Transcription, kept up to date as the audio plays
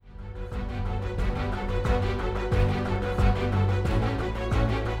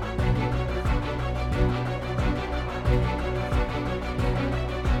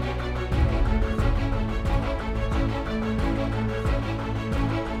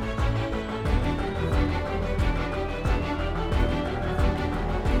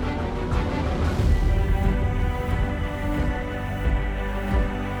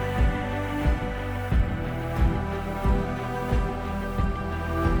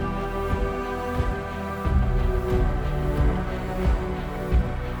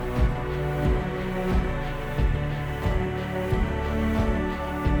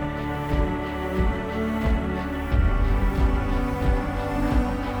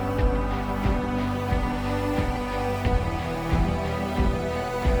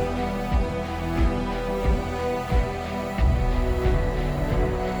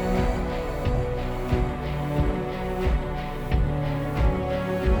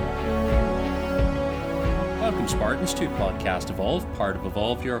Spartans to Podcast Evolved, part of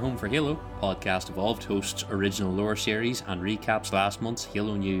Evolved, your home for Halo. Podcast Evolved hosts original lore series and recaps last month's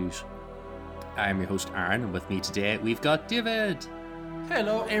Halo news. I'm your host Aaron, and with me today we've got David.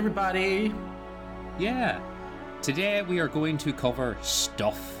 Hello everybody. Yeah, today we are going to cover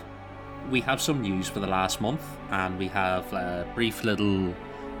stuff. We have some news for the last month, and we have a brief little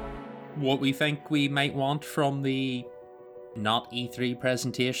what we think we might want from the not E3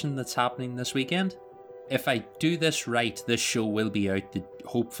 presentation that's happening this weekend. If I do this right, this show will be out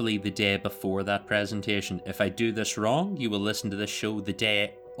hopefully the day before that presentation. If I do this wrong, you will listen to this show the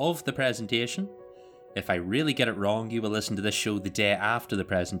day of the presentation. If I really get it wrong, you will listen to this show the day after the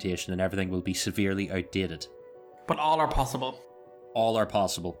presentation, and everything will be severely outdated. But all are possible. All are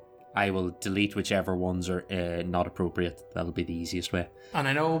possible. I will delete whichever ones are not appropriate. That'll be the easiest way. And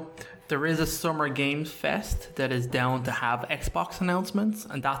I know there is a Summer Games Fest that is down to have Xbox announcements,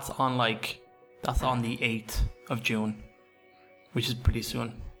 and that's on the 8th of June, which is pretty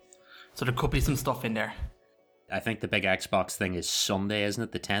soon. So there could be some stuff in there. I think the big Xbox thing is Sunday, isn't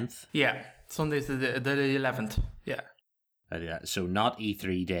it? The 10th? Yeah, Sunday's the 11th. Yeah. So not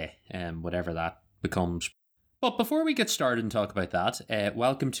E3 day, whatever that becomes. But before we get started and talk about that,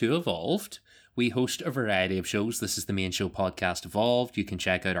 welcome to Evolved. We host a variety of shows. This is the main show, Podcast Evolved. You can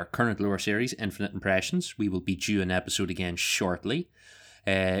check out our current lore series, Infinite Impressions. We will be due an episode again shortly.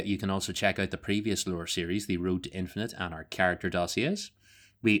 You can also check out the previous lore series, The Road to Infinite, and our character dossiers.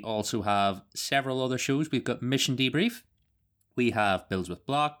 We also have several other shows. We've got Mission Debrief. We have Builds with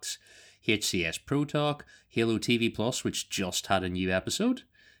Blocks, HCS Pro Talk, Halo TV Plus, which just had a new episode,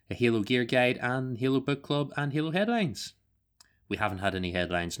 a Halo Gear Guide, and Halo Book Club, and Halo Headlines. We haven't had any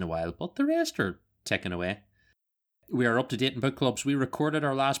headlines in a while, but the rest are ticking away. We are up to date in book clubs. We recorded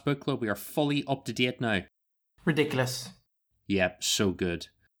our last book club. We are fully up to date now. Ridiculous. Yep, so good.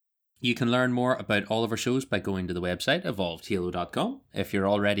 You can learn more about all of our shows by going to the website, evolvedhalo.com. If you're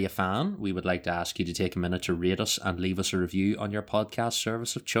already a fan, we would like to ask you to take a minute to rate us and leave us a review on your podcast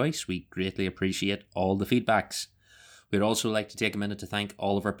service of choice. We greatly appreciate all the feedbacks. We'd also like to take a minute to thank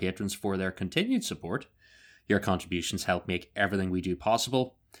all of our patrons for their continued support. Your contributions help make everything we do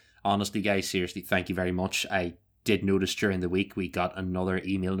possible. Honestly, guys, seriously, thank you very much. I did notice during the week we got another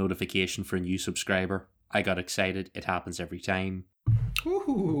email notification for a new subscriber. I got excited. It happens every time.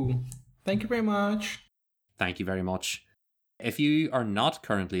 Woohoo! Thank you very much. Thank you very much. If you are not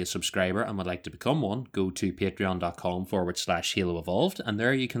currently a subscriber and would like to become one, go to patreon.com/Halo Evolved, and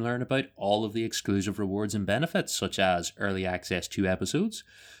there you can learn about all of the exclusive rewards and benefits, such as early access to episodes,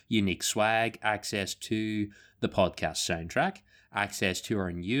 unique swag, access to the podcast soundtrack, access to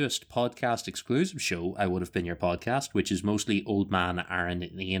our newest podcast exclusive show, I Would Have Been Your Podcast, which is mostly old man Aaron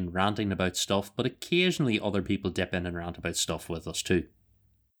and Ian ranting about stuff, but occasionally other people dip in and rant about stuff with us too.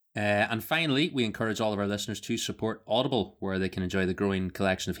 And finally, we encourage all of our listeners to support Audible, where they can enjoy the growing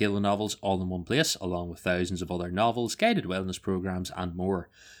collection of Halo novels all in one place, along with thousands of other novels, guided wellness programs, and more.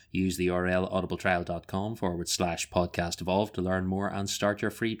 Use the URL audibletrial.com/podcast evolved to learn more and start your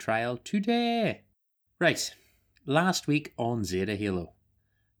free trial today. Right. Last week on Zeta Halo.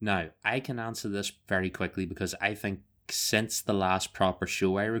 Now, I can answer this very quickly because I think since the last proper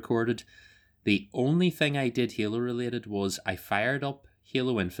show I recorded, the only thing I did Halo related was I fired up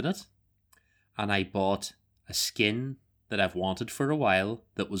Halo Infinite and I bought a skin that I've wanted for a while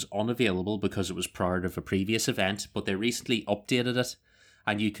that was unavailable because it was part of a previous event, but they recently updated it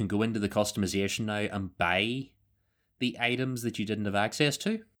and you can go into the customization now and buy the items that you didn't have access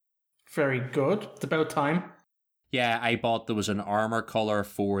to. Very good. It's about time. Yeah, I bought, there was an armor color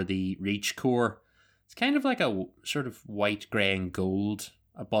for the Reach core. It's kind of like a sort of white, grey and gold,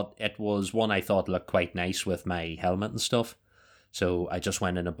 but it was one I thought looked quite nice with my helmet and stuff. So I just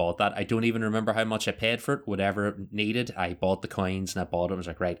went in and bought that. I don't even remember how much I paid for it, whatever it needed. I bought the coins and I bought it. I was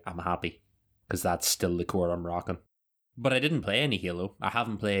like, right, I'm happy, because that's still the core I'm rocking. But I didn't play any Halo. I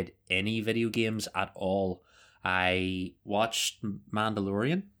haven't played any video games at all. I watched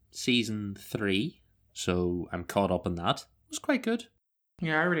Mandalorian Season 3. So I'm caught up in that. It was quite good.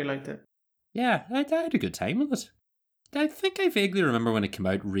 Yeah, I really liked it. Yeah, I had a good time with it. I think I vaguely remember when it came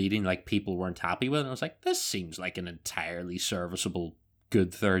out reading like people weren't happy with it. And I was like, this seems like an entirely serviceable,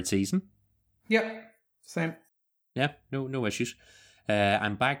 good third season. Yep, same. Yeah, no issues.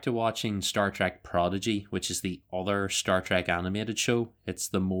 I'm back to watching Star Trek Prodigy, which is the other Star Trek animated show. It's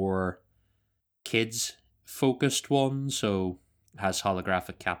the more kids-focused one, so has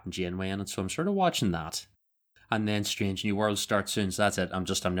holographic Captain Janeway in it, so I'm sort of watching that. And then Strange New Worlds starts soon, so that's it. I'm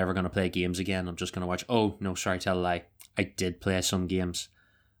never going to play games again. I'm just going to watch. Oh, no, sorry, tell a lie. I did play some games.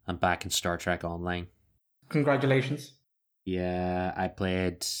 I'm back in Star Trek Online. Congratulations. Yeah, I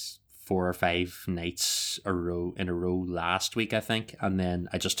played 4 or 5 nights in a row last week, I think, and then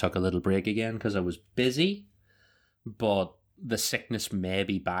I just took a little break again because I was busy. But the sickness may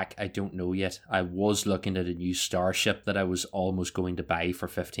be back. I don't know yet. I was looking at a new Starship that I was almost going to buy for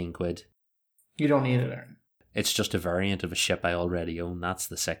 15 quid. You don't need it, Aaron. It's just a variant of a ship I already own. That's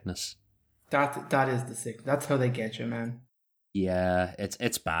the sickness. That is the sick. That's how they get you, man. Yeah,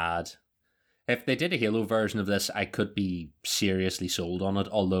 it's bad. If they did a Halo version of this, I could be seriously sold on it,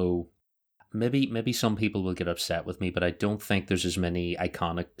 although maybe some people will get upset with me, but I don't think there's as many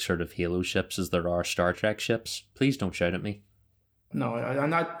iconic sort of Halo ships as there are Star Trek ships. Please don't shout at me. No, I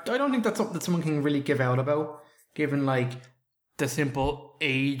don't think that's something that someone can really give out about, given like the simple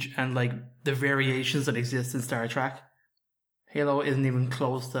age and like the variations that exist in Star Trek. Halo isn't even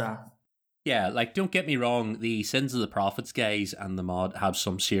close to that. Yeah, like, don't get me wrong, the Sins of the Prophets guys and the mod have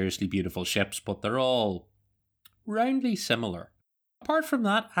some seriously beautiful ships, but they're all roundly similar. Apart from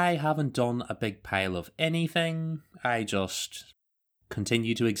that, I haven't done a big pile of anything. I just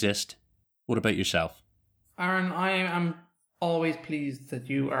continue to exist. What about yourself? Aaron, I am always pleased that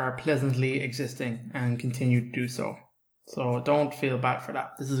you are pleasantly existing and continue to do so. So don't feel bad for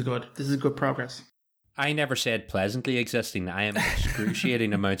that. This is good. This is good progress. I never said pleasantly existing. I am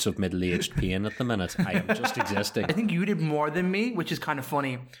excruciating amounts of middle-aged pain at the minute. I am just existing. I think you did more than me, which is kind of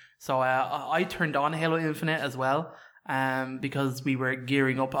funny. So I turned on Halo Infinite as well, because we were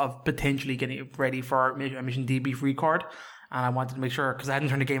gearing up of potentially getting it ready for our Mission Debrief record. And I wanted to make sure, because I hadn't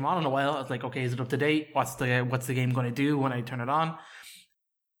turned the game on in a while, I was like, okay, is it up to date? What's the game going to do when I turn it on?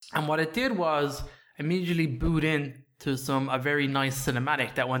 And what it did was immediately boot in to a very nice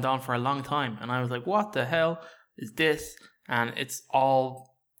cinematic that went on for a long time. And I was like, what the hell is this? And it's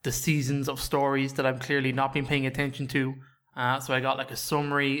all the seasons of stories that I've clearly not been paying attention to. So I got like a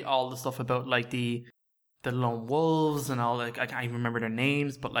summary, all the stuff about like the lone wolves and all, like I can't even remember their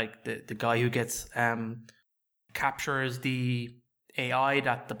names, but like the guy who gets captures the AI,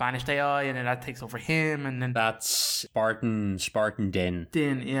 that the banished AI, and then that takes over him, and then that's Spartan Din.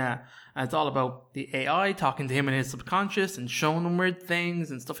 Yeah. And it's all about the AI talking to him in his subconscious and showing him weird things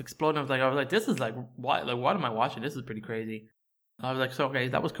and stuff exploding. I was like, this is like what am I watching? This is pretty crazy. And I was like, so okay,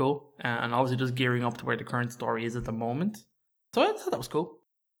 that was cool. And obviously just gearing up to where the current story is at the moment. So I thought that was cool.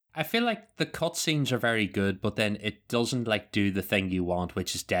 I feel like the cutscenes are very good, but then it doesn't like do the thing you want,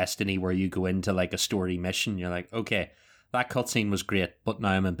 which is Destiny, where you go into like a story mission. You're like, okay, that cutscene was great, but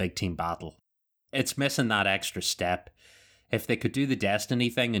now I'm in big team battle. It's missing that extra step. If they could do the Destiny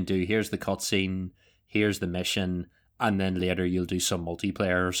thing and do, here's the cutscene, here's the mission, and then later you'll do some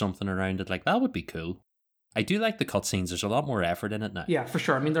multiplayer or something around it, like that would be cool. I do like the cutscenes. There's a lot more effort in it now. Yeah, for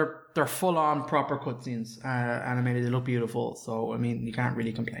sure. I mean, they're full on proper cutscenes, animated. They look beautiful. So I mean, you can't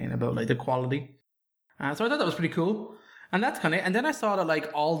really complain about like the quality. So I thought that was pretty cool. And that's kind of. And then I saw that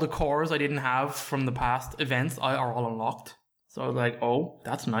like all the cores I didn't have from the past events are all unlocked. So I was like, oh,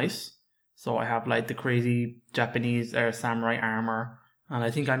 that's nice. So I have like the crazy Japanese samurai armor, and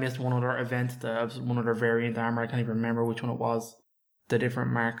I think I missed one other event, one other variant armor. I can't even remember which one it was. The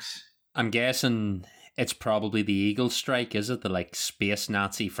different marks. I'm guessing it's probably the Eagle Strike, is it? The like space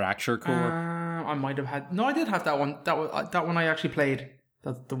Nazi fracture core. I might have had. No, I did have that one. That one I actually played.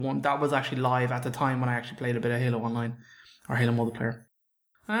 That's the one that was actually live at the time when I actually played a bit of Halo Online or Halo multiplayer.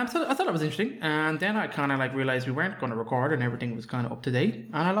 So I thought it was interesting, and then I kind of like realized we weren't going to record and everything was kind of up to date,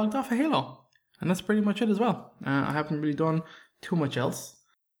 and I logged off of Halo, and that's pretty much it as well. I haven't really done too much else.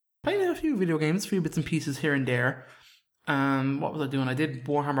 Played a few video games, a few bits and pieces here and there. What was I doing? I did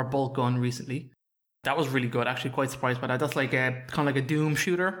Warhammer Bolt Gun recently. That was really good. Actually, quite surprised by that. That's like kind of like a Doom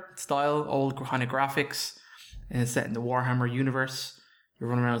shooter style, old kind of graphics, and it's set in the Warhammer universe. You're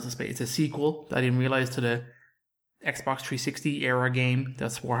running around as a space. It's a sequel that I didn't realize to the Xbox 360 era game.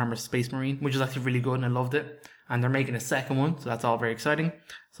 That's Warhammer Space Marine, which is actually really good, and I loved it. And they're making a second one, so that's all very exciting.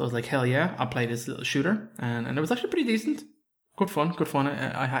 So I was like, hell yeah, I'll play this little shooter, and it was actually pretty decent. Good fun.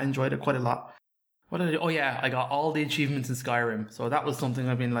 I enjoyed it quite a lot. What did I do? Oh yeah, I got all the achievements in Skyrim. So that was something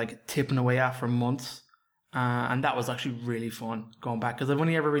I've been like tipping away at for months. And that was actually really fun going back, because I've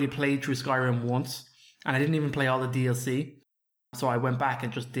only ever really played through Skyrim once, and I didn't even play all the DLC. So I went back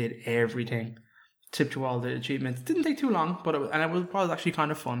and just did everything. Tipped through all the achievements. It didn't take too long, but it was actually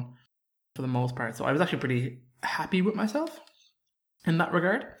kind of fun for the most part. So I was actually pretty happy with myself in that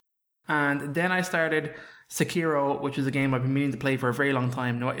regard. And then I started Sekiro, which is a game I've been meaning to play for a very long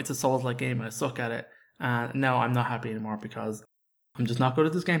time. No, it's a Souls-like game and I suck at it. And now I'm not happy anymore because I'm just not good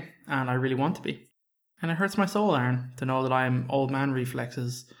at this game, and I really want to be. And it hurts my soul, Aaron, to know that I'm old man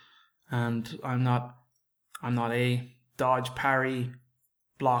reflexes, and I'm not a dodge, parry,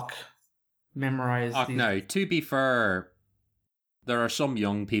 block, memorize. No, to be fair, There are some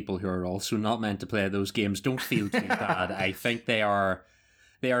young people who are also not meant to play those games. Don't feel too bad. I think they are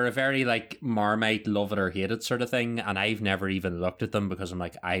a very like Marmite love it or hate it sort of thing, and I've never even looked at them because I'm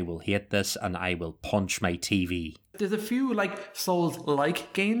like, I will hate this and I will punch my TV. There's a few like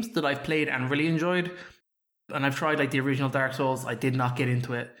Souls-like games that I've played and really enjoyed, and I've tried like the original Dark Souls. I did not get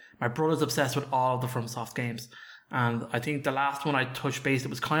into it. My brother's obsessed with all of the FromSoft games, and I think the last one I touched base, it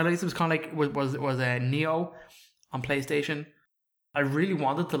was kind of like was a Neo on PlayStation. I really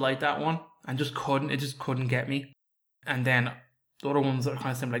wanted to like that one and just couldn't. It just couldn't get me. And then the other ones that are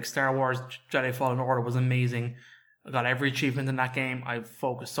kind of similar, like Star Wars Jedi Fallen Order was amazing. I got every achievement in that game. I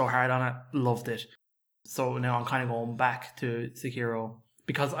focused so hard on it, loved it. So now I'm kind of going back to Sekiro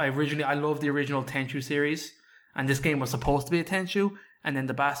because I loved the original Tenchu series, and this game was supposed to be a Tenchu, and then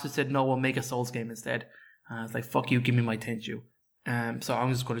the bastard said no, we'll make a Souls game instead. And I was like, fuck you, give me my Tenchu. So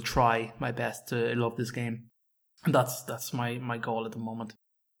I'm just going to try my best to love this game. And that's my goal at the moment.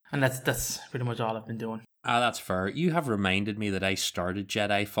 And that's pretty much all I've been doing. That's fair. You have reminded me that I started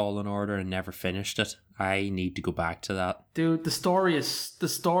Jedi Fallen Order and never finished it. I need to go back to that. Dude, the story is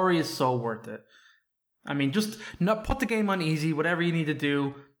so worth it. I mean, just not put the game on easy, whatever you need to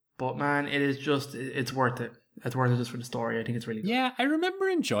do. But man, it's worth it. It's worth it just for the story. I think it's really good. Yeah, I remember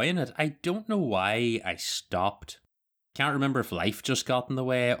enjoying it. I don't know why I stopped. Can't remember if life just got in the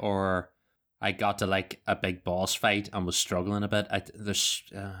way or I got to like a big boss fight and was struggling a bit.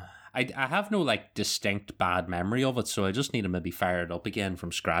 I have no like distinct bad memory of it, so I just need to maybe fire it up again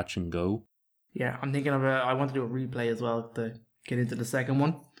from scratch and go. Yeah, I'm thinking of I want to do a replay as well to get into the second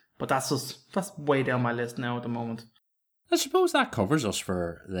one, but that's way down my list now at the moment. I suppose that covers us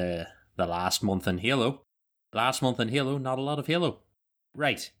for the last month in Halo. Last month in Halo, not a lot of Halo.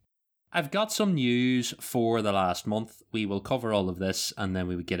 Right. I've got some news for the last month. We will cover all of this and then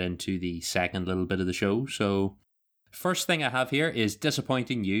we would get into the second little bit of the show. So, first thing I have here is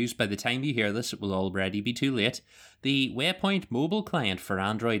disappointing news. By the time you hear this, it will already be too late. The Waypoint mobile client for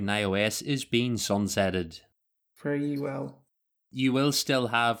Android and iOS is being sunsetted. Very well. You will still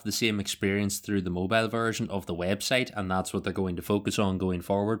have the same experience through the mobile version of the website, and that's what they're going to focus on going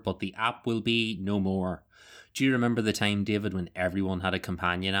forward, but the app will be no more. Do you remember the time, David, when everyone had a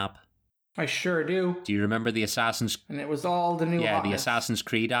companion app? I sure do. Do you remember the Assassin's... And it was all the new... Yeah, the Assassin's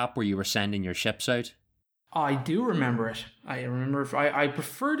Creed app where you were sending your ships out? I do remember it. I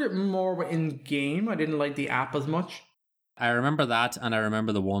preferred it more in-game. I didn't like the app as much. I remember that, and I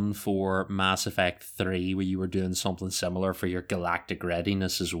remember the one for Mass Effect 3 where you were doing something similar for your galactic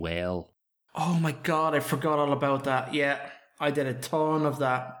readiness as well. Oh my god, I forgot all about that. Yeah, I did a ton of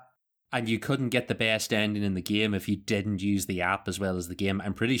that. And you couldn't get the best ending in the game if you didn't use the app as well as the game.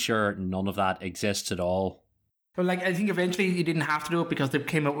 I'm pretty sure none of that exists at all. But like, I think eventually you didn't have to do it because they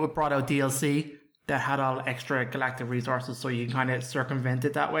brought out DLC that had all extra galactic resources, so you kind of circumvent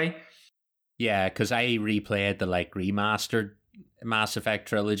it that way. Yeah, because I replayed the like remastered Mass Effect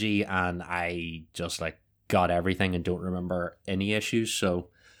trilogy and I just like got everything and don't remember any issues. So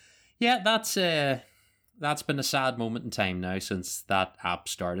yeah, that's been a sad moment in time now since that app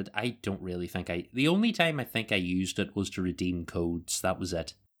started. I don't really think the only time I think I used it was to redeem codes. That was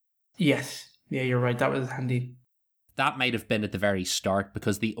it. Yes. Yeah, you're right. That was handy. That might have been at the very start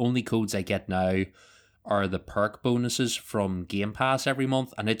because the only codes I get now are the perk bonuses from Game Pass every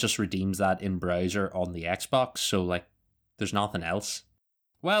month, and it just redeems that in browser on the Xbox, so like there's nothing else.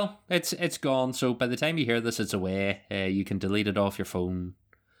 Well, it's gone, so by the time you hear this, it's away. You can delete it off your phone,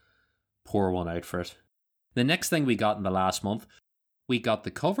 pour one out for it. The next thing we got in the last month, we got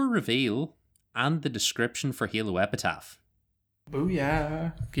the cover reveal and the description for Halo Epitaph.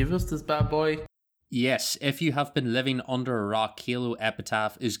 Booyah, give us this bad boy. Yes, if you have been living under a rock, Halo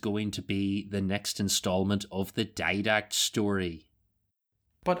Epitaph is going to be the next installment of the Didact story.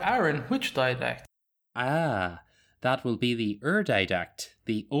 But Aaron, which Didact? That will be the Didact,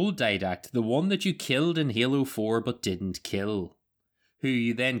 the old Didact, the one that you killed in Halo 4 but didn't kill. Who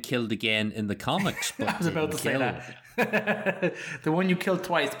you then killed again in the comics but I was about to say that. The one you killed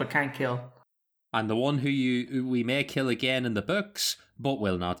twice but can't kill. And the one who we may kill again in the books but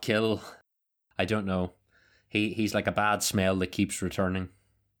will not kill. I don't know. He's like a bad smell that keeps returning.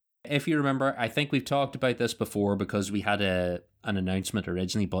 If you remember, I think we've talked about this before because we had an announcement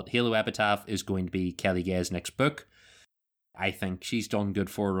originally, but Halo Epitaph is going to be Kelly Gay's next book. I think she's done good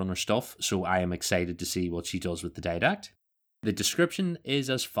Forerunner stuff, so I am excited to see what she does with the Didact. The description is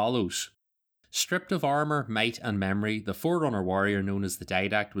as follows. Stripped of armour, might and memory, the Forerunner warrior known as the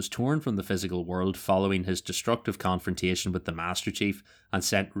Didact was torn from the physical world following his destructive confrontation with the Master Chief and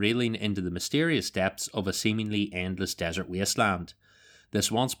sent reeling into the mysterious depths of a seemingly endless desert wasteland.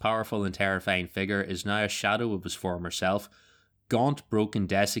 This once powerful and terrifying figure is now a shadow of his former self, gaunt, broken,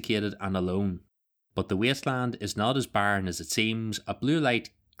 desiccated, and alone. But the wasteland is not as barren as it seems. A blue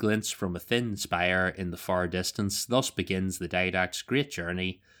light glints from a thin spire in the far distance. Thus begins the Didact's great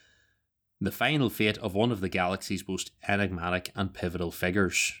journey, the final fate of one of the galaxy's most enigmatic and pivotal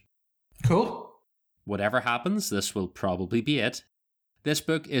figures. Cool. Whatever happens, this will probably be it. This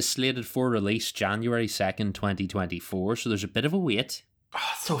book is slated for release January 2nd, 2024, so there's a bit of a wait.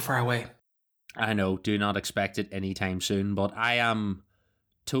 Oh, so far away. I know, do not expect it anytime soon, but I am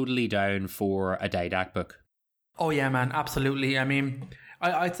totally down for a Didact book. Oh yeah, man, absolutely. I mean,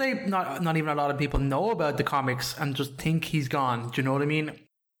 I'd say not even a lot of people know about the comics and just think he's gone. Do you know what I mean?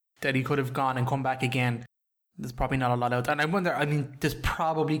 That he could have gone and come back again. There's probably not a lot out there. And I wonder, I mean, there's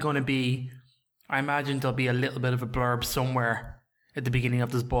probably going to be, I imagine there'll be a little bit of a blurb somewhere at the beginning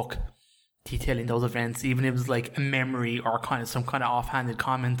of this book detailing those events, even if it was like a memory or kind of some kind of offhanded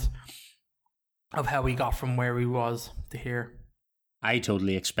comment of how he got from where he was to here. I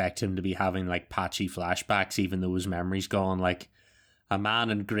totally expect him to be having like patchy flashbacks, even though his memory's gone. Like a man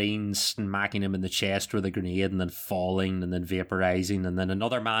in green smacking him in the chest with a grenade and then falling and then vaporizing, and then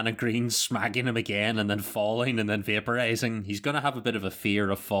another man in green smacking him again and then falling and then vaporizing. He's going to have a bit of a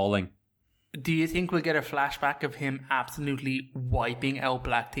fear of falling. Do you think we'll get a flashback of him absolutely wiping out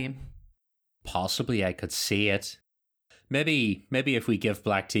Black Team? Possibly, I could see it. Maybe if we give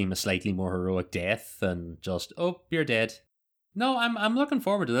Black Team a slightly more heroic death and just, oh, you're dead. No, I'm looking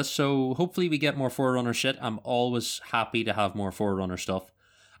forward to this, so hopefully we get more Forerunner shit. I'm always happy to have more Forerunner stuff.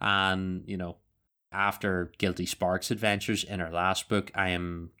 And, you know, after Guilty Spark's adventures in our last book, I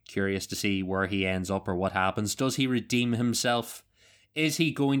am curious to see where he ends up or what happens. Does he redeem himself? Is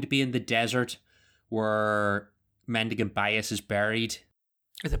he going to be in the desert where Mendicant Bias is buried?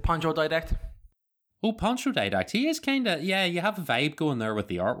 Is it Poncho Didact? Oh, Poncho Didact. He is kind of, yeah, you have a vibe going there with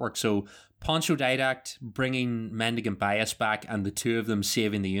the artwork. So Poncho Didact bringing Mendicant Bias back and the two of them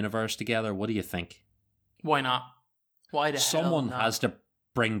saving the universe together. What do you think? Why not? Why the Someone hell not? has to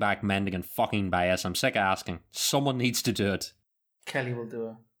bring back Mendicant fucking Bias. I'm sick of asking. Someone needs to do it. Kelly will do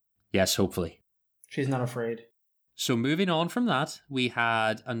it. Yes, hopefully. She's not afraid. So moving on from that, we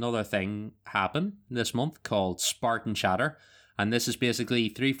had another thing happen this month called Spartan Chatter. And this is basically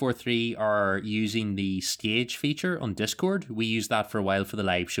 343 are using the stage feature on Discord. We used that for a while for the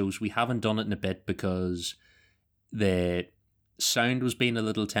live shows. We haven't done it in a bit because the sound was being a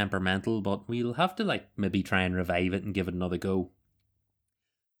little temperamental, but we'll have to like maybe try and revive it and give it another go.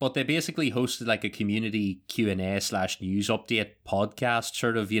 But they basically hosted like a community Q&A/news update podcast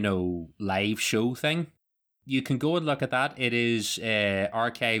sort of, you know, live show thing. You can go and look at that. It is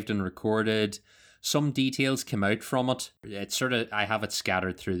archived and recorded. Some details came out from it. It's sort of, I have it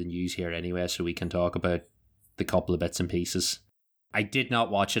scattered through the news here anyway, so we can talk about the couple of bits and pieces. I did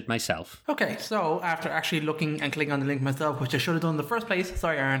not watch it myself. Okay, so after actually looking and clicking on the link myself, which I should have done in the first place,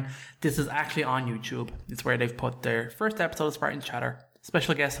 sorry Aaron, this is actually on YouTube. It's where they've put their first episode of Spartan Chatter.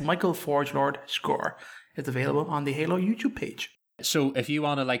 Special guest Michael Forge Lord Score. It's available on the Halo YouTube page. So if you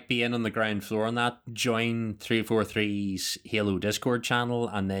want to like be in on the ground floor on that, join 343's Halo Discord channel,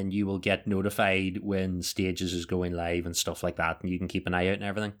 and then you will get notified when Stages is going live and stuff like that, and you can keep an eye out and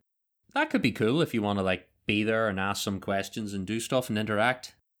everything. That could be cool if you want to like be there and ask some questions and do stuff and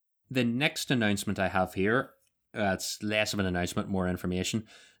interact. The next announcement I have here, it's less of an announcement, more information.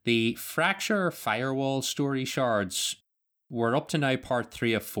 The Fracture Firewall story shards. We're up to now part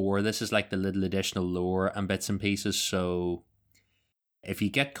 3 of 4. This is like the little additional lore and bits and pieces, so if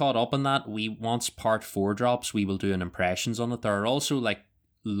you get caught up in that, once part 4 drops, we will do an impressions on it. There are also like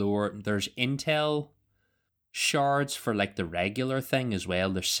lore, there's intel shards for like the regular thing as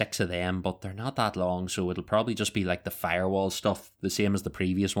well. There's 6 of them, but they're not that long, so it'll probably just be like the firewall stuff, the same as the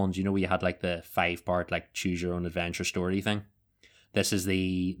previous ones. You know, we had like the 5-part like choose your own adventure story thing. This is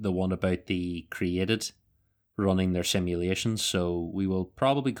the one about the created running their simulations, so we will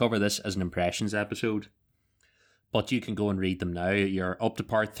probably cover this as an impressions episode. But you can go and read them now. You're up to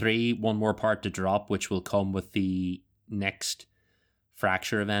part 3, one more part to drop, which will come with the next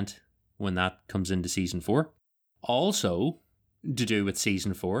Fracture event when that comes into Season 4. Also, to do with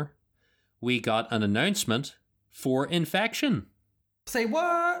Season 4, we got an announcement for Infection. Say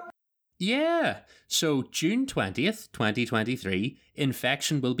what? Yeah. So June 20th, 2023,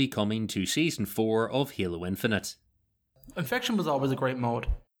 Infection will be coming to Season 4 of Halo Infinite. Infection was always a great mode.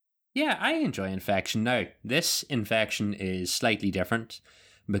 Yeah, I enjoy Infection. Now, this Infection is slightly different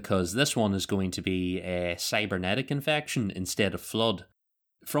because this one is going to be a cybernetic infection instead of Flood.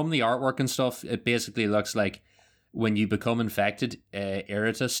 From the artwork and stuff, it basically looks like when you become infected,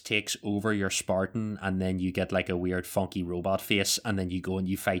 Iritus takes over your Spartan, and then you get like a weird funky robot face, and then you go and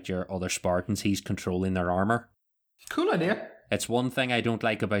you fight your other Spartans. He's controlling their armor. Cool idea. It's one thing I don't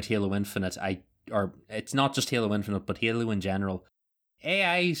like about Halo Infinite. Or it's not just Halo Infinite, but Halo in general.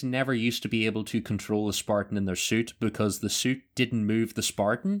 AIs never used to be able to control a Spartan in their suit because the suit didn't move the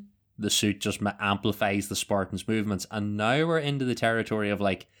Spartan. The suit just amplifies the Spartan's movements. And now we're into the territory of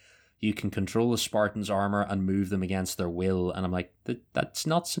like, you can control a Spartan's armor and move them against their will. And I'm like, that's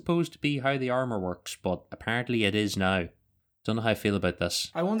not supposed to be how the armor works, but apparently it is now. Don't know how I feel about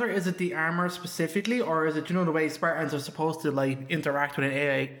this. I wonder, is it the armor specifically, or is it, you know, the way Spartans are supposed to like interact with an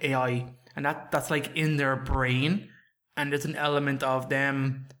AI and that's like in their brain, and there's an element of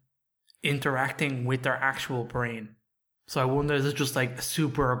them interacting with their actual brain. So I wonder, is it just like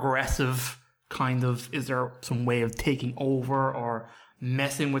super aggressive kind of, is there some way of taking over or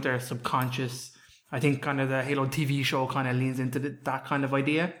messing with their subconscious? I think kind of the Halo TV show kind of leans into that kind of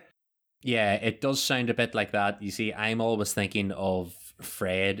idea. Yeah, it does sound a bit like that. You see, I'm always thinking of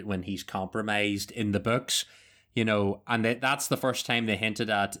Fred when he's compromised in the books, you know, and that's the first time they hinted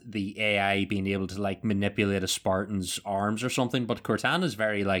at the AI being able to like manipulate a Spartan's arms or something. But Cortana's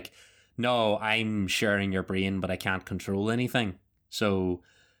very like, no, I'm sharing your brain, but I can't control anything. So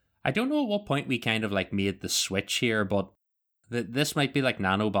I don't know at what point we kind of like made the switch here, but this might be like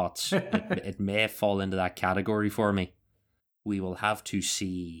nanobots. It may fall into that category for me. We will have to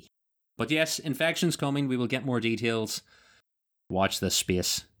see. But yes, Infection's coming. We will get more details. Watch this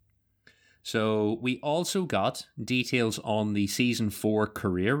space. So we also got details on the Season 4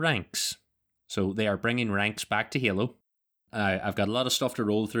 career ranks. So they are bringing ranks back to Halo. I've got a lot of stuff to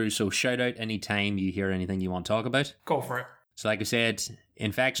roll through, so shout out any time you hear anything you want to talk about. Go for it. So like I said,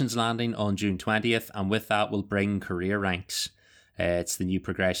 Infection's landing on June 20th, and with that we'll bring career ranks. It's the new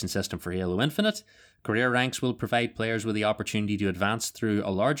progression system for Halo Infinite. Career ranks will provide players with the opportunity to advance through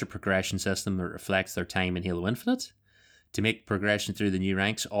a larger progression system that reflects their time in Halo Infinite. To make progression through the new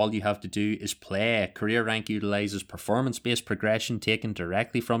ranks, all you have to do is play. Career rank utilizes performance-based progression taken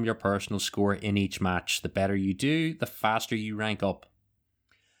directly from your personal score in each match. The better you do, the faster you rank up.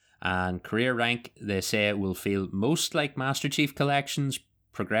 And career rank, they say, it will feel most like Master Chief Collection's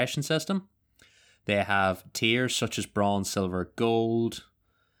progression system. They have tiers such as Bronze, Silver, Gold,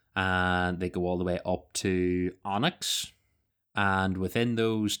 and they go all the way up to Onyx. And within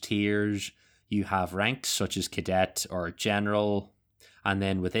those tiers, you have ranks such as Cadet or General. And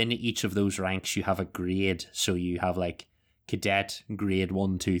then within each of those ranks, you have a grade. So you have like Cadet, grade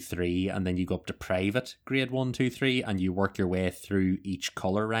 1, 2, 3, and then you go up to Private, grade 1, 2, 3, and you work your way through each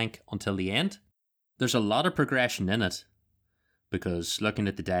colour rank until the end. There's a lot of progression in it. Because looking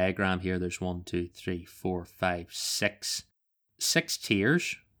at the diagram here, there's 1, 2, 3, 4, 5, 6. 6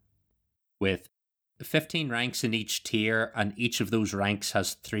 tiers with 15 ranks in each tier, and each of those ranks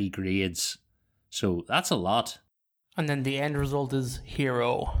has 3 grades. So that's a lot. And then the end result is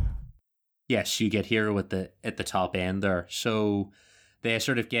Hero. Yes, you get Hero at the top end there. So they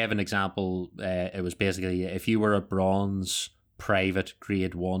sort of gave an example. It was basically if you were a Bronze Private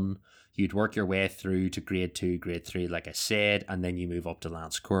grade 1, you'd work your way through to grade 2, grade 3, like I said, and then you move up to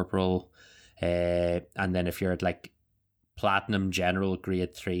Lance Corporal. And then if you're at like Platinum General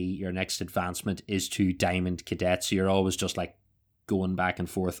grade 3, your next advancement is to Diamond Cadet. So you're always just like going back and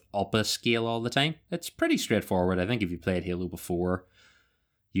forth up a scale all the time. It's pretty straightforward. I think if you played Halo before,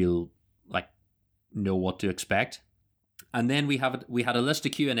 you'll like know what to expect. And then we had a list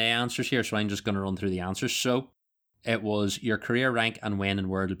of Q&A answers here, so I'm just going to run through the answers. So it was your career rank and when and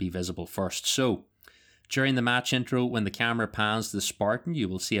where it'll be visible first. So during the match intro, when the camera pans to the Spartan, you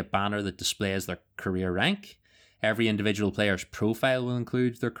will see a banner that displays their career rank. Every individual player's profile will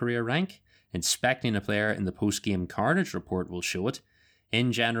include their career rank. Inspecting a player in the post-game Carnage report will show it.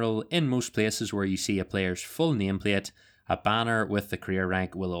 In general, in most places where you see a player's full nameplate, a banner with the career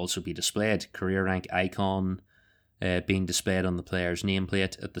rank will also be displayed. Career rank icon being displayed on the player's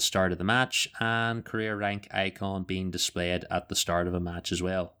nameplate at the start of the match, and career rank icon being displayed at the start of a match as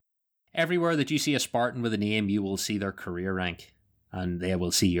well. Everywhere that you see a Spartan with a name, you will see their career rank, and they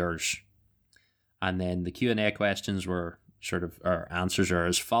will see yours. And then the Q&A questions were answers are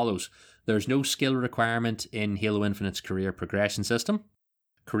as follows. There's no skill requirement in Halo Infinite's career progression system.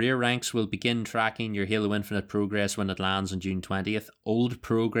 Career ranks will begin tracking your Halo Infinite progress when it lands on June 20th. Old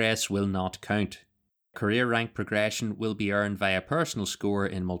progress will not count. Career rank progression will be earned via personal score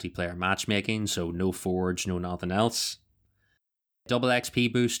in multiplayer matchmaking, so no Forge, no nothing else. Double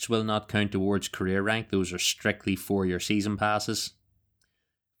XP boosts will not count towards career rank. Those are strictly for your season passes.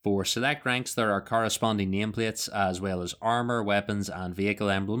 For select ranks, there are corresponding nameplates as well as armor, weapons, and vehicle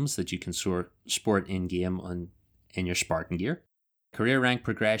emblems that you can sport in-game in your Spartan gear. Career rank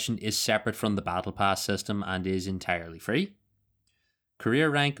progression is separate from the Battle Pass system and is entirely free.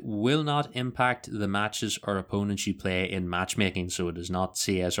 Career rank will not impact the matches or opponents you play in matchmaking, so it is not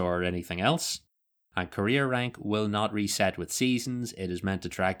CSR or anything else. And career rank will not reset with seasons. It is meant to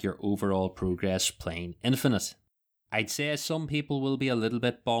track your overall progress playing Infinite. I'd say some people will be a little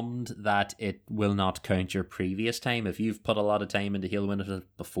bit bummed that it will not count your previous time. If you've put a lot of time into Halo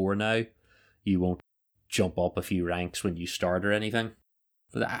Infinite before now, you won't jump up a few ranks when you start or anything.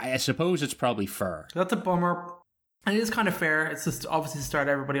 But I suppose it's probably fair. That's a bummer. And it is kind of fair. It's just obviously to start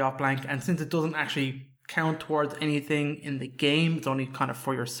everybody off blank. And since it doesn't actually count towards anything in the game, it's only kind of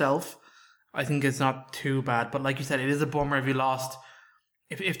for yourself, I think it's not too bad. But like you said, it is a bummer if you lost.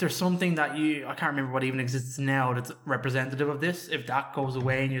 If there's something that I can't remember what even exists now that's representative of this, if that goes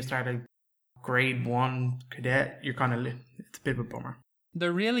away and you start a grade 1 cadet, it's a bit of a bummer.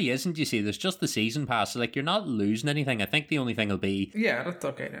 There really isn't, you see. There's just the season pass. So, like, you're not losing anything. I think the only thing will be... Yeah, that's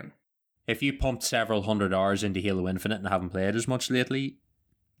okay then. If you pumped several hundred hours into Halo Infinite and haven't played as much lately,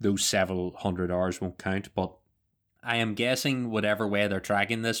 those several hundred hours won't count. But I am guessing whatever way they're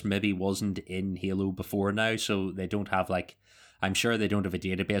tracking this maybe wasn't in Halo before now, so they don't have, like... I'm sure they don't have a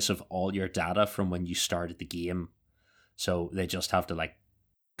database of all your data from when you started the game. So they just have to, like,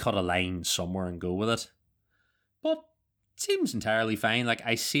 cut a line somewhere and go with it. But it seems entirely fine. Like,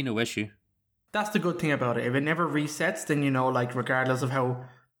 I see no issue. That's the good thing about it. If it never resets, then, like, regardless of how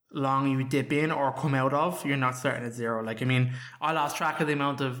long you dip in or come out of, you're not starting at zero. Like, I mean, I lost track of the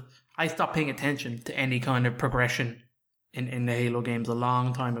amount of... I stopped paying attention to any kind of progression in the Halo games a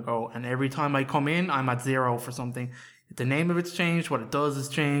long time ago. And every time I come in, I'm at zero for something. The name of it's changed, what it does is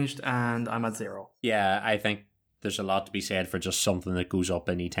changed, and I'm at zero. Yeah, I think there's a lot to be said for just something that goes up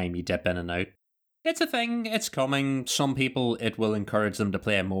anytime you dip in and out. It's a thing, it's coming. Some people, it will encourage them to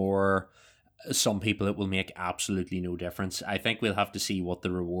play more. Some people, it will make absolutely no difference. I think we'll have to see what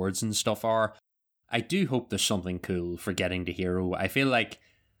the rewards and stuff are. I do hope there's something cool for getting to hero. I feel like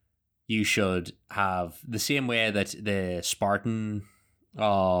you should have the same way that the Spartan...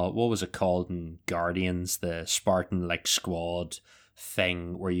 what was it called in Guardians? The Spartan like squad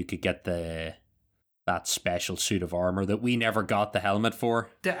thing where you could get that special suit of armor that we never got the helmet for.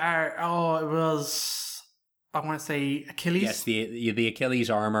 It was, I want to say Achilles. Yes, the Achilles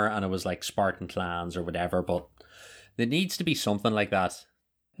armor, and it was like Spartan clans or whatever. But there needs to be something like that.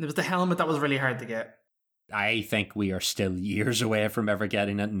 There was the helmet that was really hard to get. I think we are still years away from ever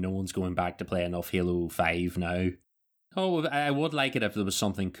getting it, and no one's going back to play enough Halo 5 now. Oh, I would like it if there was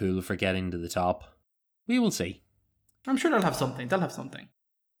something cool for getting to the top. We will see. I'm sure they'll have something.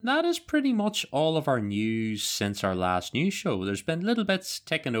 That is pretty much all of our news since our last news show. There's been little bits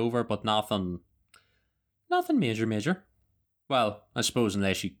ticking over, but nothing major. Well, I suppose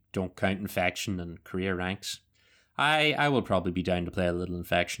unless you don't count Infection and career ranks. I will probably be down to play a little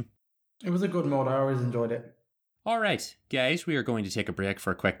Infection. It was a good mode. I always enjoyed it. Alright, guys, we are going to take a break for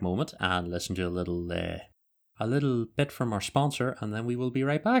a quick moment and listen to a little bit from our sponsor, and then we will be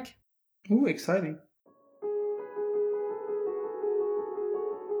right back. Ooh, exciting.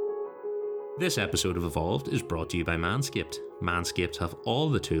 This episode of Evolved is brought to you by Manscaped. Manscaped have all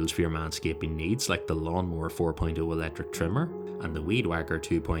the tools for your manscaping needs, like the Lawnmower 4.0 electric trimmer and the Weed Whacker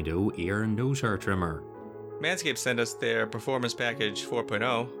 2.0 ear and nose hair trimmer. Manscaped sent us their Performance Package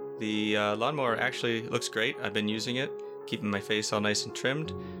 4.0. The lawnmower actually looks great. I've been using it, keeping my face all nice and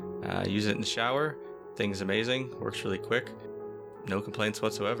trimmed. Use it in the shower. Thing's amazing. Works really quick. No complaints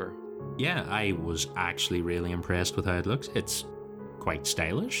whatsoever. Yeah, I was actually really impressed with how it looks. It's quite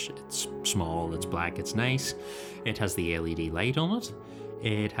stylish. It's small, it's black, it's nice. It has the LED light on it.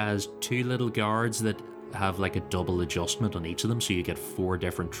 It has two little guards that have like a double adjustment on each of them, so you get 4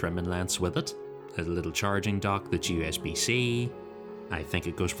 different trimming lengths with it. There's a little charging dock that's USB-C. I think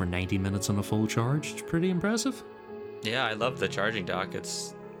it goes for 90 minutes on a full charge. It's pretty impressive. Yeah, I love the charging dock.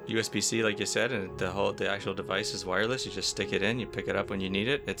 It's USB-C, like you said, and the actual device is wireless. You just stick it in, you pick it up when you need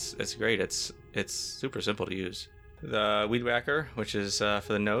it. It's great. It's super simple to use. The Weed Whacker, which is for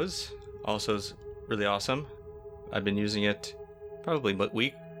the nose, also is really awesome. I've been using it probably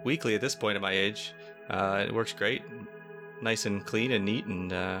weekly at this point at my age. It works great, nice and clean and neat, and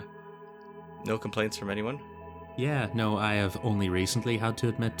no complaints from anyone. Yeah, no, I have only recently had to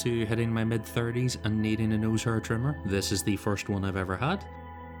admit to hitting my mid-30s and needing a nose hair trimmer. This is the first one I've ever had.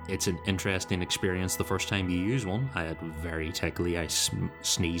 It's an interesting experience the first time you use one. I had very tickly, I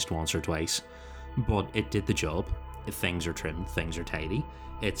sneezed once or twice, but it did the job. Things are trimmed, things are tidy.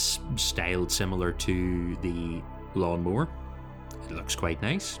 It's styled similar to the lawnmower. It looks quite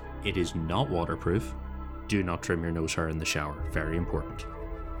nice. It is not waterproof. Do not trim your nose hair in the shower. Very important.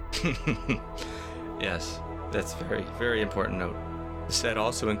 Yes, that's very, very important note. The set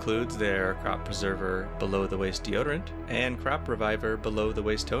also includes their Crop Preserver Below the Waist deodorant and Crop Reviver Below the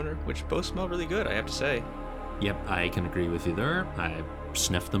Waist toner, which both smell really good, I have to say. Yep, I can agree with you there. I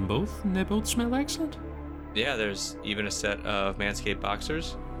sniffed them both and they both smell excellent. Yeah, there's even a set of Manscaped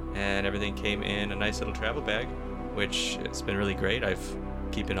boxers, and everything came in a nice little travel bag, which it's been really great. I've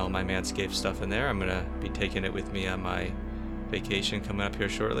keeping all my Manscaped stuff in there. I'm gonna be taking it with me on my vacation coming up here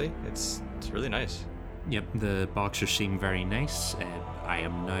shortly. It's really nice. Yep, the boxers seem very nice. I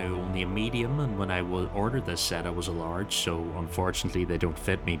am now only a medium, and when I ordered this set I was a large, so unfortunately they don't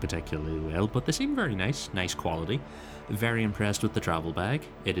fit me particularly well, but they seem very nice quality. Very impressed with the travel bag.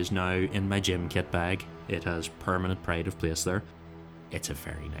 It is now in my gym kit bag. It has permanent pride of place there. It's a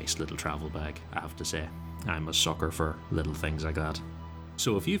very nice little travel bag, I have to say. I'm a sucker for little things like that.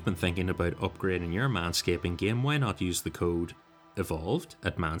 So if you've been thinking about upgrading your manscaping game, why not use the code EVOLVED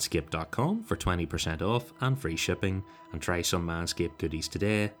at manscaped.com for 20% off and free shipping, and try some Manscaped goodies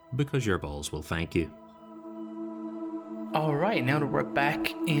today, because your balls will thank you. Alright, now that we're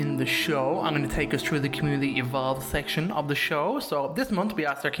back in the show, I'm going to take us through the Community Evolved section of the show. So this month we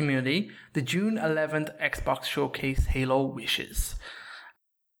asked our community the June 11th Xbox Showcase Halo wishes.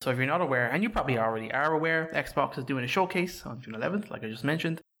 So if you're not aware, and you probably already are aware, Xbox is doing a showcase on June 11th, like I just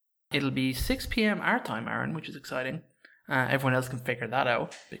mentioned. It'll be 6 p.m. our time, Aaron, which is exciting. Everyone else can figure that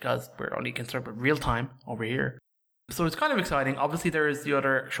out because we're only concerned with real time over here. So it's kind of exciting. Obviously, there is the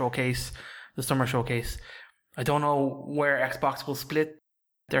other showcase, the summer showcase. I don't know where Xbox will split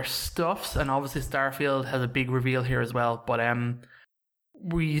their stuffs, and obviously Starfield has a big reveal here as well. But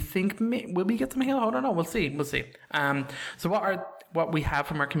we think will we get some Halo? I don't know. We'll see. So what we have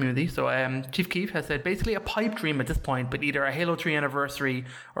from our community. So Chief Keef has said basically a pipe dream at this point, but either a Halo 3 Anniversary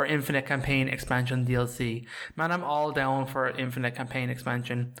or Infinite Campaign Expansion DLC. Man, I'm all down for Infinite Campaign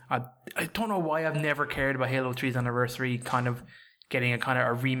Expansion. I don't know why I've never cared about Halo 3's Anniversary kind of getting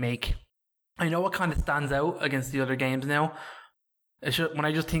a remake. I know it kind of stands out against the other games now. When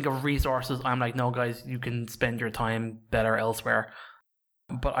I just think of resources, I'm like, no guys, you can spend your time better elsewhere.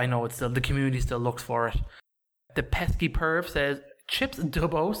 But I know the community still looks for it. The Pesky Perv says, Chip's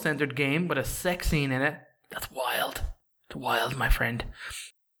Dubbo-centered game with a sex scene in it. That's wild. It's wild, my friend.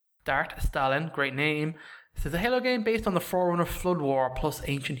 Dart Stalin, great name, says a Halo game based on the Forerunner Flood War plus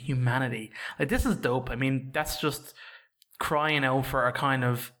Ancient Humanity. Like, this is dope. I mean, that's just crying out for a kind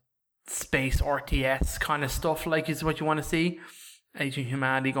of space RTS kind of stuff, like is what you want to see. Ancient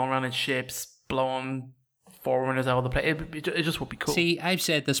Humanity going around in ships, blowing Forerunners out of the place. It just would be cool. See, I've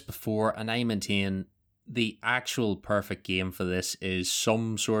said this before, and I maintain the actual perfect game for this is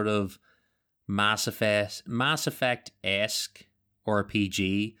some sort of Mass Effect-esque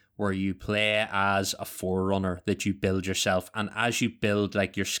RPG where you play as a Forerunner that you build yourself, and as you build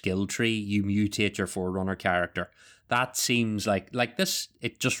like your skill tree, you mutate your Forerunner character. That seems like this,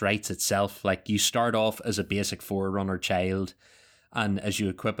 it just writes itself. Like, you start off as a basic Forerunner child, and as you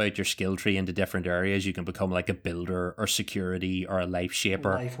equip out your skill tree into different areas, you can become like a builder or security or a life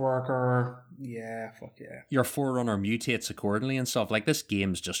shaper. Life worker. Yeah, fuck yeah. Your Forerunner mutates accordingly and stuff. Like, this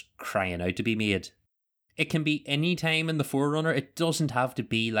game's just crying out to be made. It can be any time in the Forerunner. It doesn't have to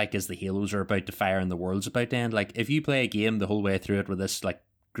be like as the Halos are about to fire and the world's about to end. Like, if you play a game the whole way through it with this like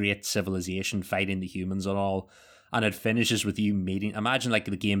great civilization fighting the humans and all, and it finishes with you meeting, imagine like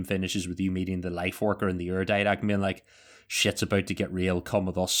the game finishes with you meeting the life worker and the Erudite and being like, shit's about to get real, come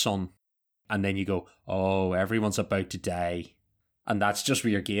with us, son. And then you go, oh, everyone's about to die. And that's just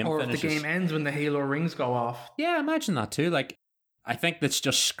where your game finishes. Or if the game ends when the Halo rings go off. Yeah, imagine that too. Like, I think that's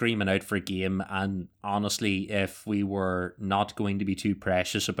just screaming out for a game. And honestly, if we were not going to be too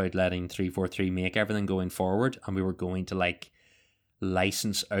precious about letting 343 make everything going forward, and we were going to like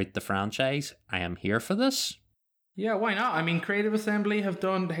license out the franchise, I am here for this. Yeah, why not? I mean, Creative Assembly have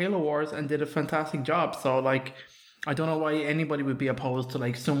done the Halo Wars and did a fantastic job. So like, I don't know why anybody would be opposed to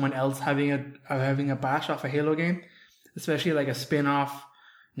like someone else having a bash off a Halo game, especially like a spin-off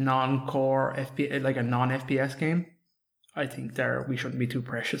non-core FPS, like a non-FPS game. I think we shouldn't be too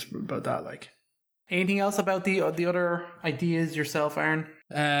precious about that. Like, anything else about the other ideas yourself, Aaron?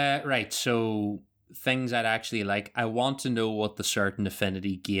 Right. So things I'd actually like. I want to know what the Certain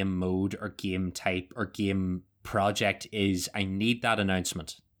Affinity game mode or game type or game project is. I need that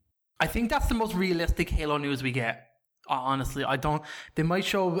announcement. I think that's the most realistic Halo news we get. Honestly, I don't. They might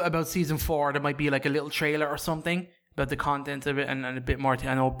show about Season 4. There might be like a little trailer or something about the content of it and a bit more.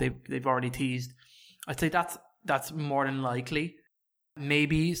 I know they've already teased. I'd say that's more than likely.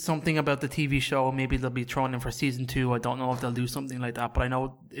 Maybe something about the TV show. Maybe they'll be thrown in for Season 2. I don't know if they'll do something like that. But I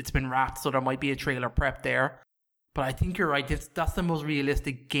know it's been wrapped, so there might be a trailer prep there. But I think you're right. That's the most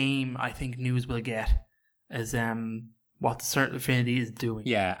realistic game I think news will get. Is what Certain Affinity is doing.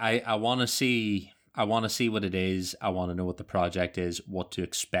 Yeah, I want to see. I want to see what it is. I want to know what the project is, what to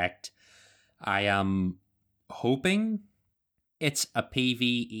expect. I am hoping it's a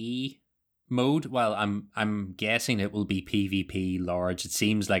PvE mode. Well, I'm guessing it will be PvP large. It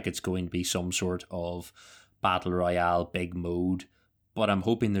seems like it's going to be some sort of battle royale big mode, but I'm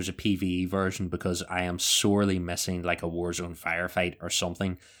hoping there's a PvE version because I am sorely missing like a Warzone firefight or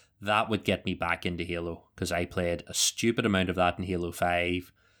something. That would get me back into Halo because I played a stupid amount of that in Halo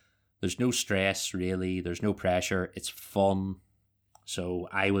 5. There's no stress, really. There's no pressure. It's fun. So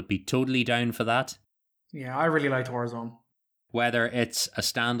I would be totally down for that. Yeah, I really liked Warzone. Whether it's a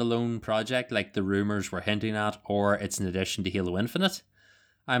standalone project like the rumours were hinting at, or it's an addition to Halo Infinite.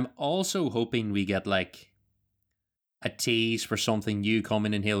 I'm also hoping we get like a tease for something new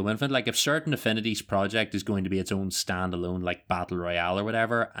coming in Halo Infinite. Like if Certain Affinity's project is going to be its own standalone like battle royale or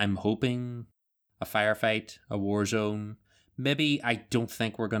whatever, I'm hoping a firefight, a Warzone. Maybe I don't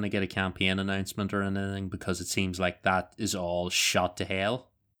think we're going to get a campaign announcement or anything because it seems like that is all shot to hell.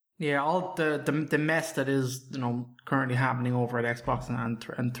 Yeah, all the mess that is, currently happening over at Xbox and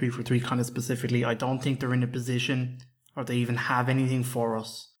 343 kind of specifically, I don't think they're in a position or they even have anything for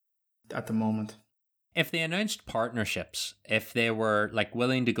us at the moment. If they announced partnerships, if they were like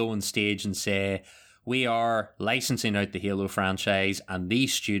willing to go on stage and say, we are licensing out the Halo franchise and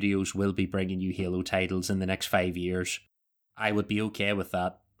these studios will be bringing you Halo titles in the next 5 years, I would be okay with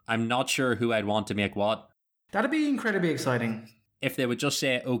that. I'm not sure who I'd want to make what. That'd be incredibly exciting. If they would just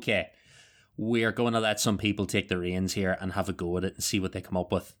say, okay, we're going to let some people take the reins here and have a go at it and see what they come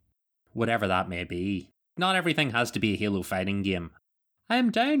up with. Whatever that may be. Not everything has to be a Halo fighting game.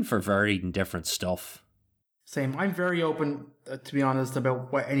 I'm down for varied and different stuff. Same. I'm very open, to be honest, about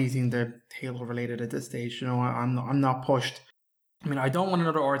anything that Halo related at this stage. I'm not pushed. I mean, I don't want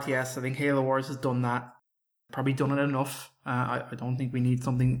another RTS. I think Halo Wars has done that. Probably done it enough. I don't think we need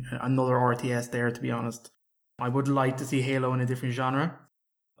another RTS there, to be honest. I would like to see Halo in a different genre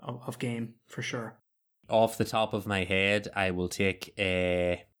of game, for sure. Off the top of my head, I will take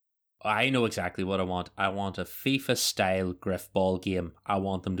I know exactly what I want. I want a FIFA-style Griffball game. I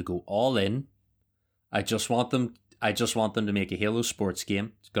want them to go all in. I just want them to make a Halo sports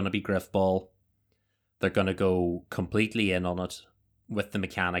game. It's going to be Griffball. They're going to go completely in on it with the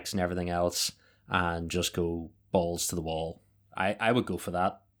mechanics and everything else and just go balls to the wall. I would go for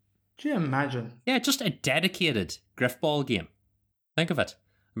that. Do you imagine? Yeah, just a dedicated Griffball game. Think of it.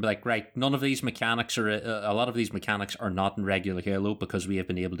 And be like, right, none of these mechanics are, a lot of these mechanics are not in regular Halo because we have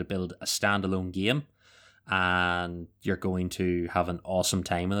been able to build a standalone game and you're going to have an awesome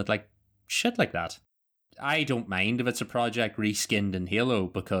time in it. Like, shit like that. I don't mind if it's a project reskinned in Halo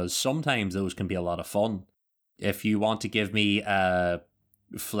because sometimes those can be a lot of fun. If you want to give me a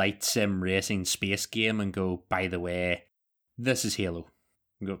flight sim racing space game and go, by the way, this is Halo.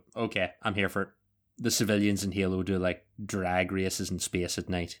 And go, okay, I'm here for it. The civilians in Halo do like drag races in space at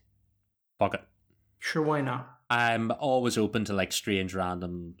night. Fuck it. Sure, why not? I'm always open to like strange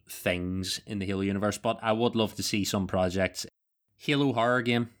random things in the Halo universe, but I would love to see some projects. Halo horror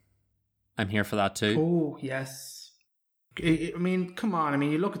game. I'm here for that too. Oh, yes. I mean, come on. I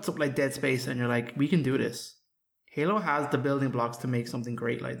mean, you look at something like Dead Space and you're like, we can do this. Halo has the building blocks to make something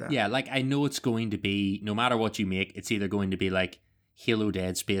great like that. Yeah, like I know it's going to be, no matter what you make, it's either going to be like Halo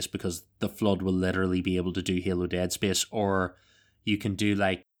Dead Space because the Flood will literally be able to do Halo Dead Space, or you can do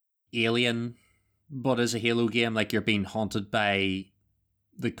like Alien, but as a Halo game, like you're being haunted by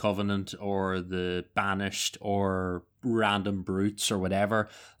the Covenant or the Banished or random brutes or whatever.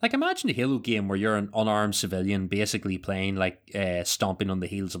 Like imagine a Halo game where you're an unarmed civilian basically playing like stomping on the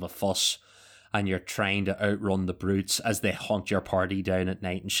heels of a fuss and you're trying to outrun the brutes as they hunt your party down at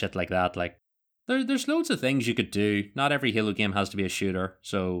night and shit like that. Like there's loads of things you could do. Not every Halo game has to be a shooter,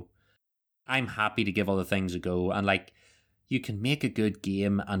 so I'm happy to give other things a go. And like you can make a good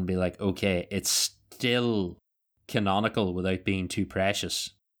game and be like, okay, it's still canonical without being too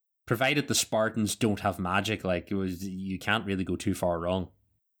precious. Provided the Spartans don't have magic, like you can't really go too far wrong.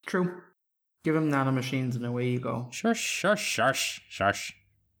 True. Give them nanomachines and away you go. Shush.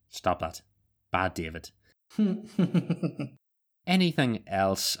 Stop that. Bad David. Anything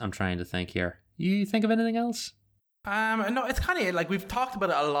else? I'm trying to think here. You think of anything else? No, it's kind of like we've talked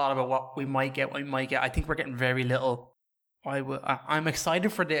about it a lot about what we might get. I think we're getting very little. I'm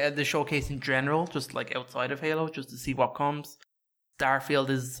excited for the showcase in general, just like outside of Halo, just to see what comes. Starfield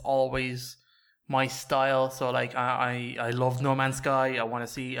is always my style, so like I love No Man's Sky. I want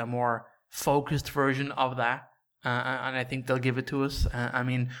to see a more focused version of that. And I think they'll give it to us. I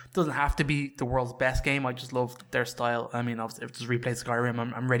mean, it doesn't have to be the world's best game. I just love their style. I mean, if it's replay Skyrim,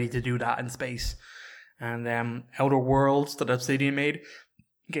 I'm ready to do that in space. And Outer Worlds that Obsidian made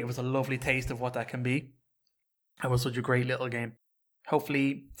gave us a lovely taste of what that can be. It was such a great little game.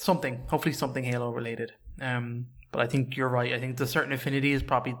 Hopefully something Halo related. But I think you're right. I think the Certain Affinity is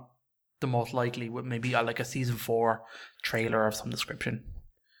probably the most likely, with maybe like a Season 4 trailer of some description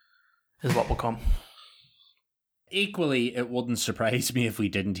is what will come. Equally, it wouldn't surprise me if we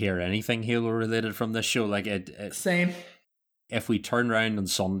didn't hear anything Halo related from this show. Like Same. If we turn around on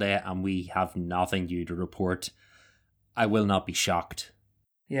Sunday and we have nothing new to report, I will not be shocked.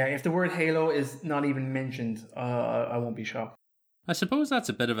 Yeah, if the word Halo is not even mentioned, I won't be shocked. I suppose that's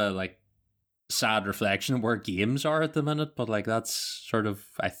a bit of a sad reflection of where games are at the minute, but that's sort of,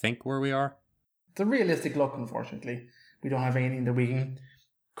 I think, where we are. It's a realistic look, unfortunately. We don't have anything that we can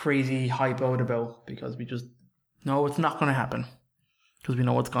crazy hype out about because we just know it's not going to happen. Because we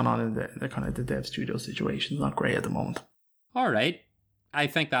know what's going on in the kind of the dev studio situation. It's not great at the moment. All right. I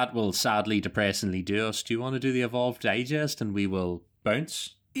think that will sadly, depressingly do us. Do you want to do the Evolved Digest and we will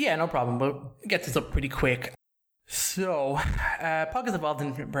bounce? Yeah, no problem. We'll get this up pretty quick. So, Pockets Evolved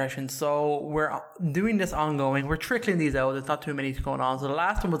Impressions. So, we're doing this ongoing. We're trickling these out. There's not too many going on. So, the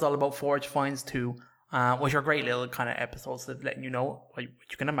last one was all about Forge Finds 2, which are great little kind of episodes that letting you know what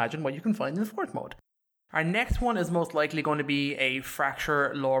you can imagine what you can find in the Forge mode. Our next one is most likely going to be a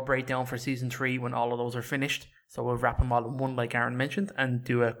Fracture lore breakdown for Season 3 when all of those are finished. So, we'll wrap them all in one, like Aaron mentioned, and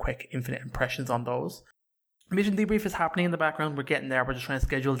do a quick Infinite Impressions on those. Mission Debrief is happening in the background. We're getting there. We're just trying to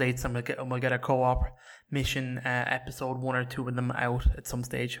schedule dates, and we'll get a co-op mission episode, 1 or 2 of them out at some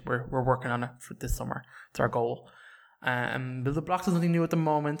stage. We're working on it for this summer. It's our goal. Build the Blocks is nothing new at the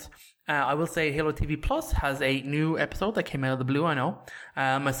moment. I will say Halo TV Plus has a new episode that came out of the blue, I know.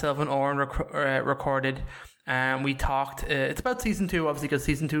 Myself and Oren recorded. We talked, it's about Season 2, obviously, because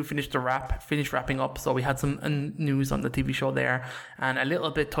Season 2 finished wrapping up, so we had some news on the TV show there, and a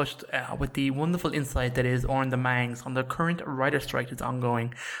little bit touched with the wonderful insight that is Oren the Mangs on the current writer strike that's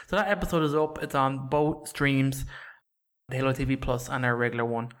ongoing. So that episode is up. It's on both streams, the Halo TV Plus and our regular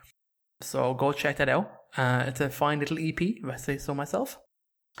one. So go check that out. It's a fine little EP, if I say so myself.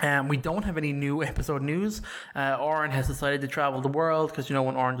 We don't have any new episode news. Oren has decided to travel the world, because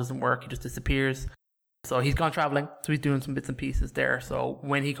when Oren doesn't work, he just disappears. So he's gone traveling, so he's doing some bits and pieces there. So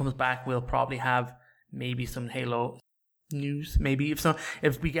when he comes back, we'll probably have maybe some Halo news. Maybe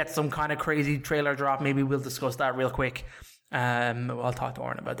if we get some kind of crazy trailer drop, maybe we'll discuss that real quick. I'll talk to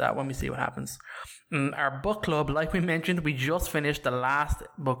Oren about that when we see what happens. Our book club, like we mentioned, we just finished the last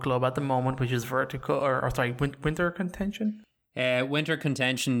book club at the moment, which is Winter Contention. Winter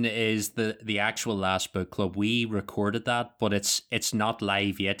Contention is the actual last book club. We recorded that, but it's not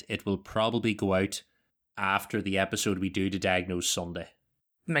live yet. It will probably go out after the episode we do to Diagnose Sunday.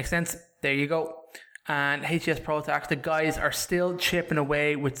 Makes sense. There you go. And HCS Pro Talks, the guys are still chipping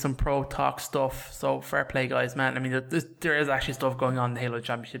away with some Pro Talk stuff. So fair play, guys, man. I mean, there is actually stuff going on in the Halo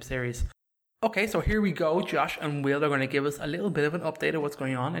Championship Series. Okay, so here we go. Josh and Will are going to give us a little bit of an update of what's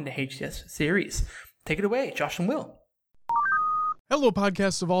going on in the HCS Series. Take it away, Josh and Will. Hello,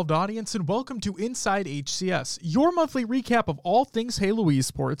 Podcast Evolved audience, and welcome to Inside HCS, your monthly recap of all things Halo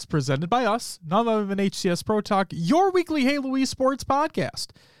esports, presented by us, none other than HCS Pro Talk, your weekly Halo esports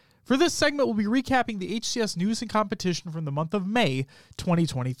podcast. For this segment, we'll be recapping the HCS news and competition from the month of May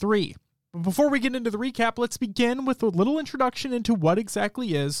 2023. But before we get into the recap, let's begin with a little introduction into what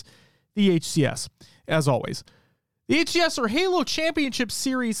exactly is the HCS. As always, the HCS, or Halo Championship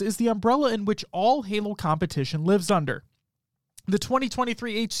Series, is the umbrella in which all Halo competition lives under. The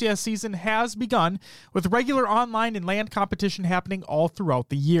 2023 HCS season has begun, with regular online and LAN competition happening all throughout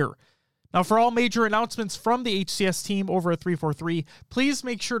the year. Now, for all major announcements from the HCS team over at 343, please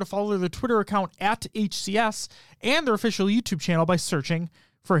make sure to follow their Twitter account at HCS and their official YouTube channel by searching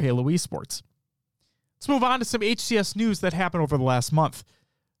for Halo Esports. Let's move on to some HCS news that happened over the last month.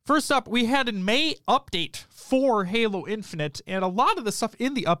 First up, we had a May update for Halo Infinite, and a lot of the stuff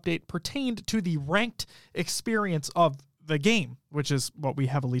in the update pertained to the ranked experience of the game, which is what we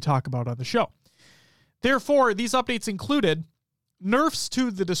heavily talk about on the show. Therefore, these updates included nerfs to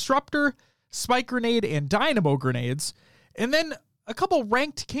the Disruptor, Spike Grenade, and Dynamo Grenades, and then a couple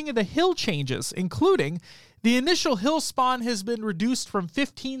ranked King of the Hill changes, including the initial hill spawn has been reduced from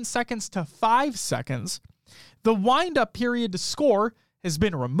 15 seconds to 5 seconds. The wind-up period to score has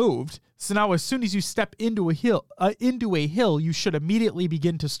been removed, so now as soon as you step into a hill, you should immediately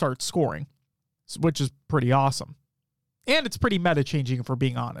begin to start scoring, which is pretty awesome. And it's pretty meta-changing, if we're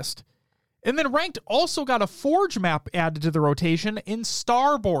being honest. And then Ranked also got a Forge map added to the rotation in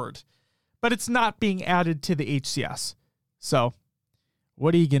Starboard, but it's not being added to the HCS. So,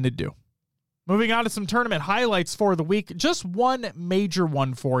 what are you going to do? Moving on to some tournament highlights for the week. Just one major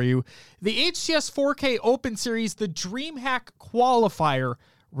one for you. The HCS 4K Open Series, the DreamHack qualifier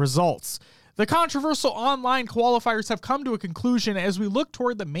results. The controversial online qualifiers have come to a conclusion as we look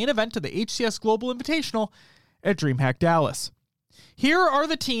toward the main event of the HCS Global Invitational at DreamHack Dallas. Here are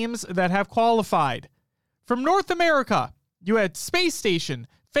the teams that have qualified. From North America, you had Space Station,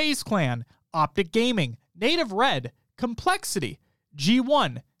 FaZe Clan, Optic Gaming, Native Red, Complexity,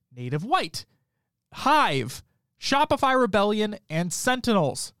 G1, Native White, Hive, Shopify Rebellion, and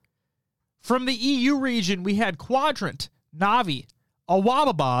Sentinels. From the EU region, we had Quadrant, Navi,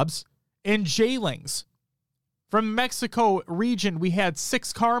 Awababobs, and Jailings. From Mexico region, we had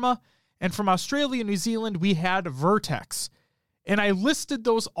Six Karma, and from Australia and New Zealand, we had Vertex. And I listed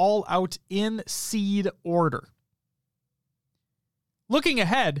those all out in seed order. Looking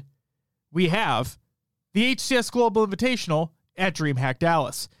ahead, we have the HCS Global Invitational at DreamHack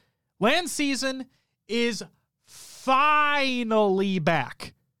Dallas. LAN season is finally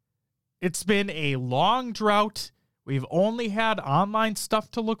back. It's been a long drought. We've only had online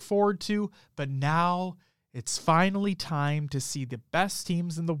stuff to look forward to, but now it's finally time to see the best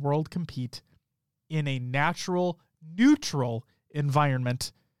teams in the world compete in a natural, neutral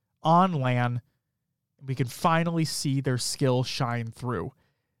environment on LAN. We can finally see their skill shine through.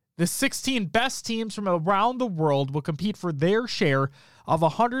 The 16 best teams from around the world will compete for their share of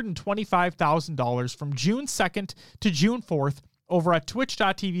 $125,000 from June 2nd to June 4th over at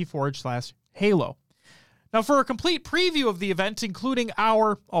twitch.tv/Halo. Now, for a complete preview of the event, including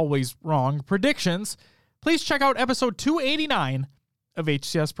our always wrong predictions, please check out episode 289 of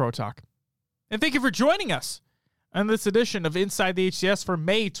HCS Pro Talk. And thank you for joining us on this edition of Inside the HCS for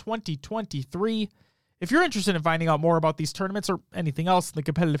May 2023. If you're interested in finding out more about these tournaments or anything else in the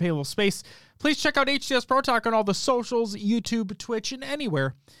competitive Halo space, please check out HCS Pro Talk on all the socials, YouTube, Twitch, and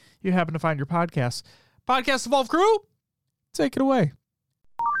anywhere you happen to find your podcasts. Podcast Evolve crew, take it away.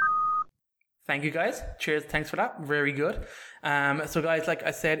 Thank you, guys. Cheers. Thanks for that. Very good. So, guys, like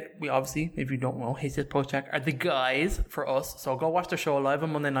I said, we obviously, if you don't know, HCS Pro Talk are the guys for us. So go watch the show live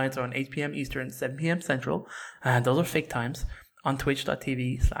on Monday nights around 8 p.m. Eastern, 7 p.m. Central. Those are fake times. On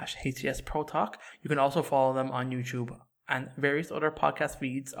twitch.tv/HCS Pro Talk. You can also follow them on YouTube and various other podcast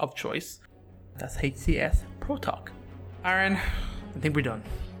feeds of choice. That's HCS Pro Talk. Aaron, I think we're done.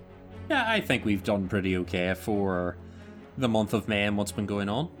 Yeah, I think we've done pretty okay for the month of May and what's been going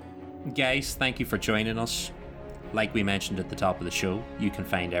on. Guys, thank you for joining us. Like we mentioned at the top of the show, you can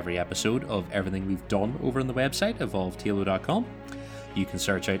find every episode of everything we've done over on the website, evolvedhalo.com. You can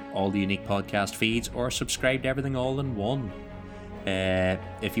search out all the unique podcast feeds or subscribe to everything all in one.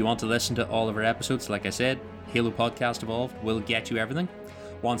 If you want to listen to all of our episodes, like I said, Halo Podcast Evolved will get you everything.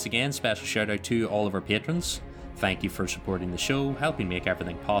 Once again, special shout out to all of our patrons. Thank you for supporting the show, helping make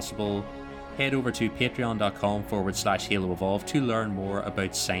everything possible. Head over to patreon.com/Halo Evolved to learn more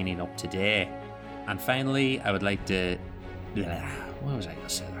about signing up today. And finally, I would like to... What was I going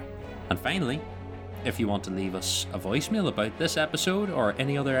to say there? And finally, if you want to leave us a voicemail about this episode or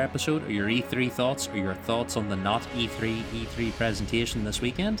any other episode, or your E3 thoughts, or your thoughts on the not E3 presentation this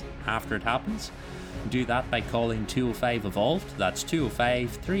weekend after it happens, do that by calling 205 Evolved. That's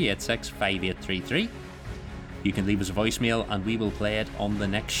 205-386-5833. You can leave us a voicemail and we will play it on the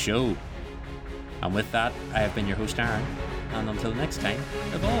next show. And with that, I have been your host Aaron, and until next time,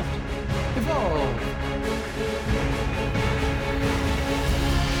 Evolved. Evolve!